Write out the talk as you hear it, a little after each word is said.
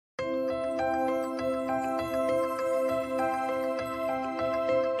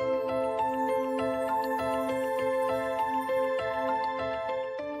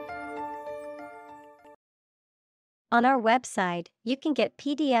On our website, you can get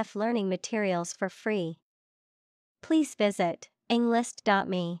PDF learning materials for free. Please visit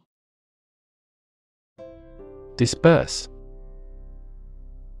englist.me. Disperse.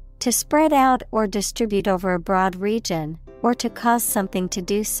 To spread out or distribute over a broad region, or to cause something to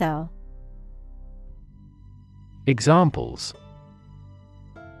do so. Examples: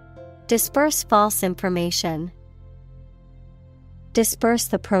 Disperse false information. Disperse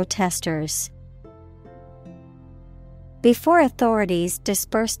the protesters. Before authorities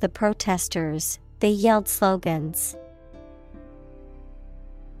dispersed the protesters, they yelled slogans.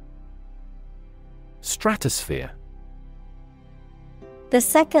 Stratosphere. The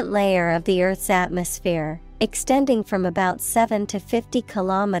second layer of the Earth's atmosphere, extending from about 7 to 50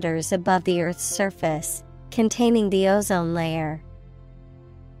 kilometers above the Earth's surface, containing the ozone layer.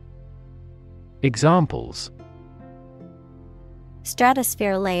 Examples: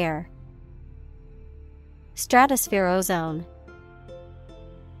 Stratosphere layer. Stratosphere ozone.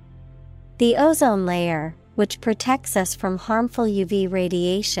 The ozone layer, which protects us from harmful UV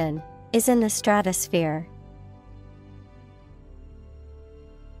radiation, is in the stratosphere.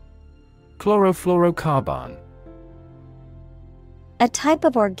 Chlorofluorocarbon. A type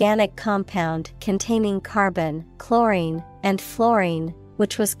of organic compound containing carbon, chlorine, and fluorine,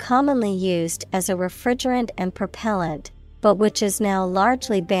 which was commonly used as a refrigerant and propellant, but which is now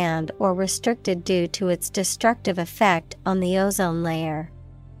largely banned or restricted due to its destructive effect on the ozone layer.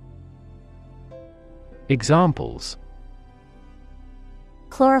 Examples: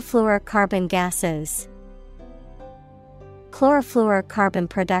 Chlorofluorocarbon gases. Chlorofluorocarbon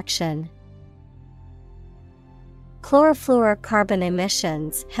production. Chlorofluorocarbon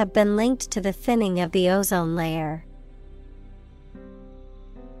emissions have been linked to the thinning of the ozone layer.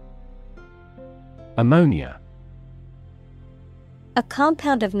 Ammonia. A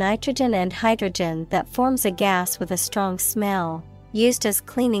compound of nitrogen and hydrogen that forms a gas with a strong smell, used as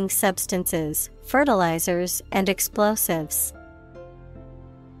cleaning substances, fertilizers, and explosives.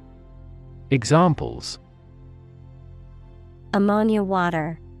 Examples: Ammonia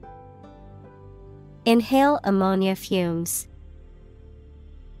water. Inhale ammonia fumes.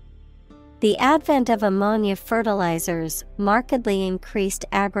 The advent of ammonia fertilizers markedly increased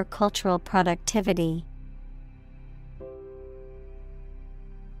agricultural productivity.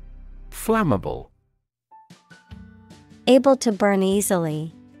 Flammable. Able to burn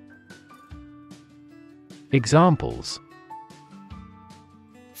easily. Examples: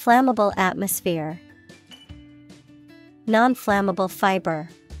 Flammable atmosphere. Non-flammable fiber.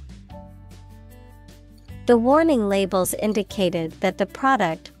 The warning labels indicated that the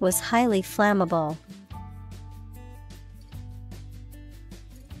product was highly flammable.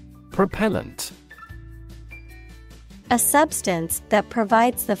 Propellant. A substance that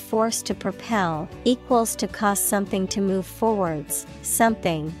provides the force to propel, equals to cause something to move forwards,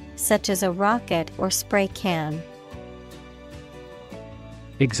 something, such as a rocket or spray can.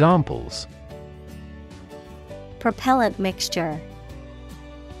 Examples: Propellant mixture.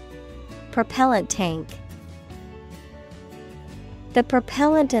 Propellant tank. The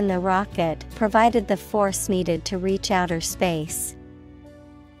propellant in the rocket provided the force needed to reach outer space.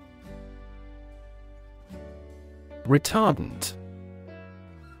 Retardant.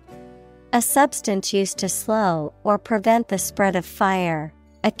 A substance used to slow or prevent the spread of fire,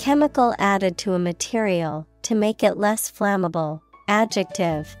 a chemical added to a material to make it less flammable.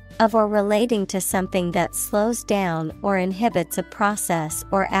 Adjective, of or relating to something that slows down or inhibits a process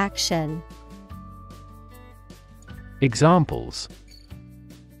or action. Examples: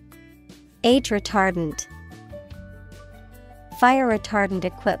 Age retardant. Fire retardant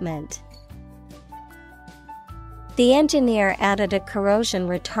equipment. The engineer added a corrosion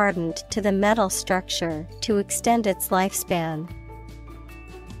retardant to the metal structure to extend its lifespan.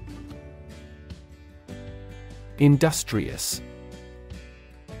 Industrious.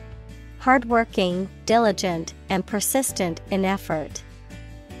 Hardworking, diligent, and persistent in effort.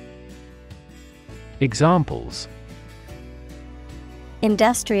 Examples: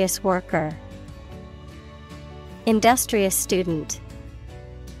 Industrious worker. Industrious student.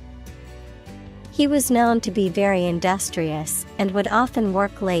 He was known to be very industrious and would often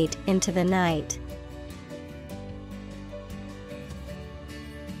work late into the night.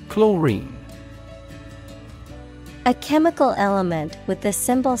 Chlorine. A chemical element with the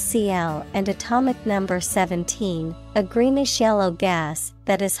symbol Cl and atomic number 17, a greenish-yellow gas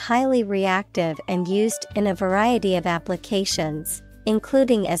that is highly reactive and used in a variety of applications,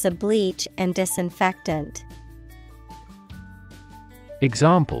 including as a bleach and disinfectant.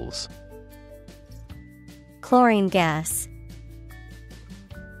 Examples: Chlorine gas.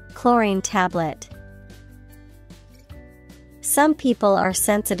 Chlorine tablet. Some people are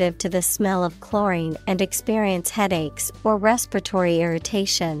sensitive to the smell of chlorine and experience headaches or respiratory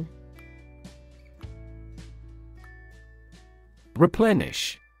irritation.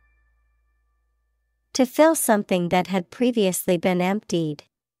 Replenish. To fill something that had previously been emptied.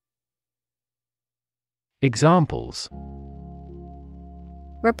 Examples: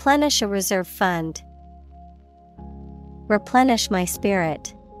 Replenish a reserve fund. Replenish my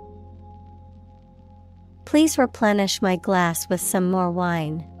spirit. Please replenish my glass with some more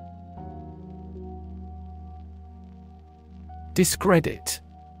wine. Discredit.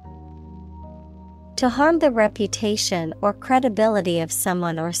 To harm the reputation or credibility of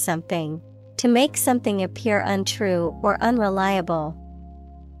someone or something. To make something appear untrue or unreliable.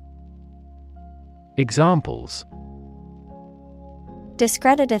 Examples: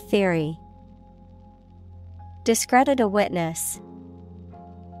 Discredit a theory. Discredit a witness.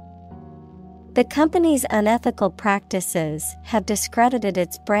 The company's unethical practices have discredited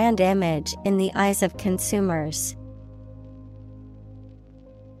its brand image in the eyes of consumers.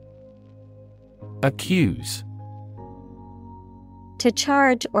 Accuse. To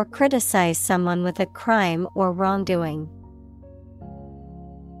charge or criticize someone with a crime or wrongdoing.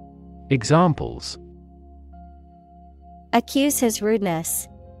 Examples: Accuse his rudeness.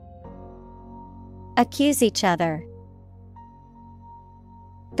 Accuse each other.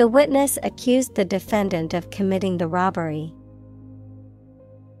 The witness accused the defendant of committing the robbery.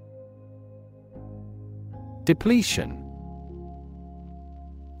 Depletion.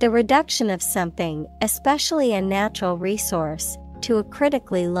 The reduction of something, especially a natural resource, to a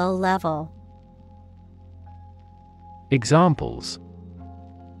critically low level. Examples: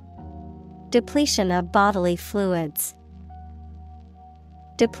 Depletion of bodily fluids.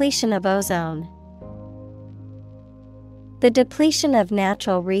 Depletion of ozone. The depletion of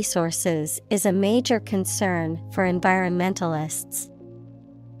natural resources is a major concern for environmentalists.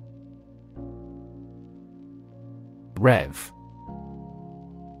 Rev.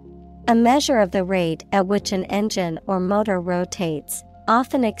 A measure of the rate at which an engine or motor rotates,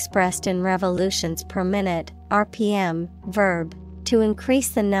 often expressed in revolutions per minute, RPM, verb, to increase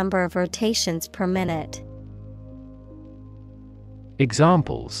the number of rotations per minute.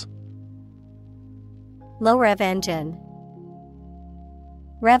 Examples: Low rev engine.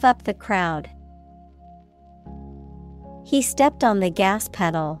 Rev up the crowd. He stepped on the gas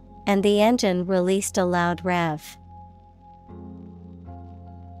pedal, and the engine released a loud rev.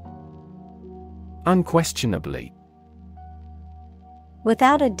 Unquestionably.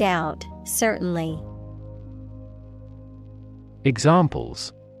 Without a doubt, certainly.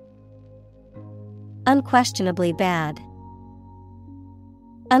 Examples: Unquestionably bad.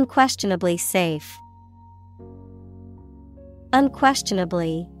 Unquestionably safe.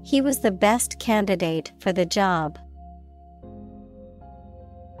 Unquestionably, he was the best candidate for the job.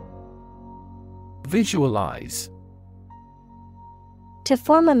 Visualize. To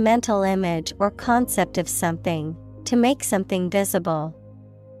form a mental image or concept of something, to make something visible.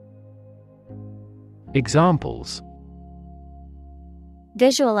 Examples: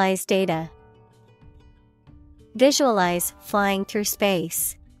 Visualize data. Visualize flying through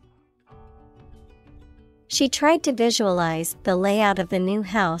space. She tried to visualize the layout of the new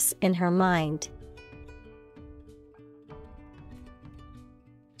house in her mind.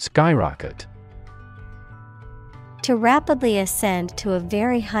 Skyrocket. To rapidly ascend to a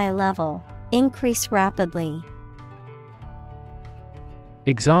very high level, increase rapidly.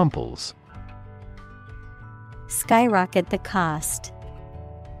 Examples: Skyrocket the cost.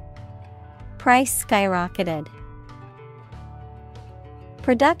 Price skyrocketed.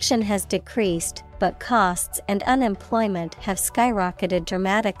 Production has decreased, but costs and unemployment have skyrocketed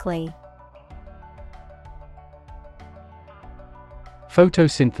dramatically.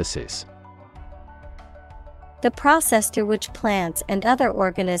 Photosynthesis. The process through which plants and other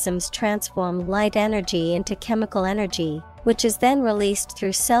organisms transform light energy into chemical energy, which is then released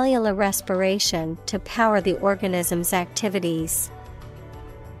through cellular respiration to power the organism's activities.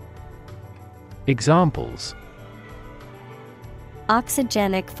 Examples: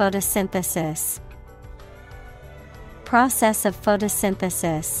 Oxygenic photosynthesis. Process of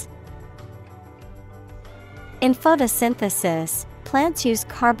photosynthesis. In photosynthesis, plants use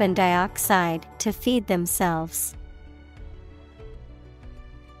carbon dioxide to feed themselves.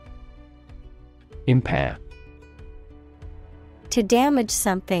 Impair. To damage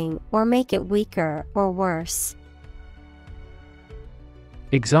something or make it weaker or worse.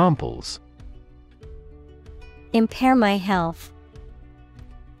 Examples: Impair my health.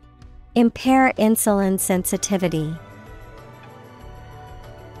 Impair insulin sensitivity.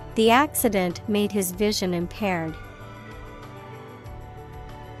 The accident made his vision impaired.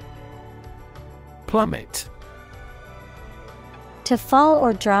 Plummet. To fall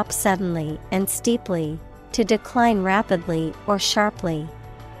or drop suddenly and steeply, to decline rapidly or sharply.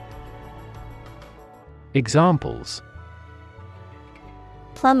 Examples: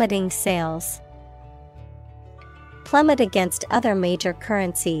 Plummeting sales. Plummet against other major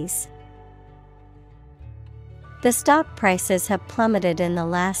currencies. The stock prices have plummeted in the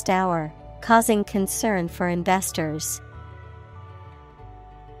last hour, causing concern for investors.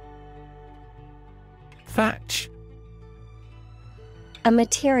 Thatch. A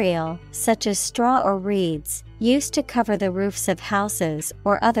material, such as straw or reeds, used to cover the roofs of houses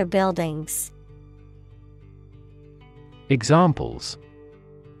or other buildings. Examples: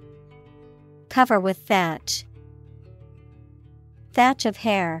 Cover with thatch. Thatch of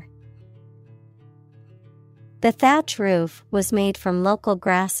hair. The thatch roof was made from local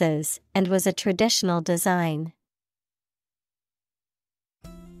grasses and was a traditional design.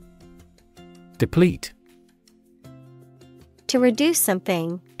 Deplete. To reduce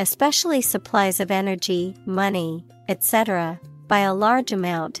something, especially supplies of energy, money, etc., by a large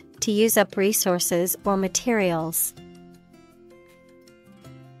amount, to use up resources or materials.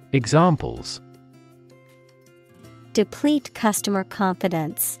 Examples: Deplete customer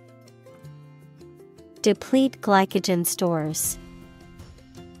confidence. Deplete glycogen stores.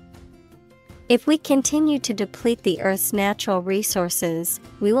 If we continue to deplete the Earth's natural resources,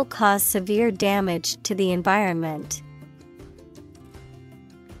 we will cause severe damage to the environment.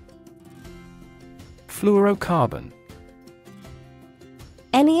 Fluorocarbon.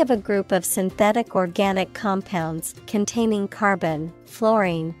 Any of a group of synthetic organic compounds containing carbon,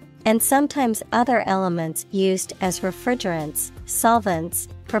 fluorine, and sometimes other elements used as refrigerants, solvents,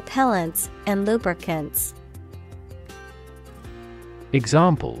 propellants, and lubricants.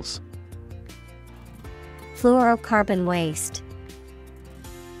 Examples: Fluorocarbon waste.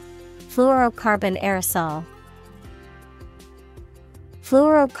 Fluorocarbon aerosol.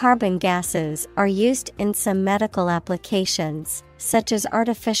 Fluorocarbon gases are used in some medical applications, such as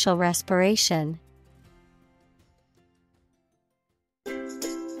artificial respiration.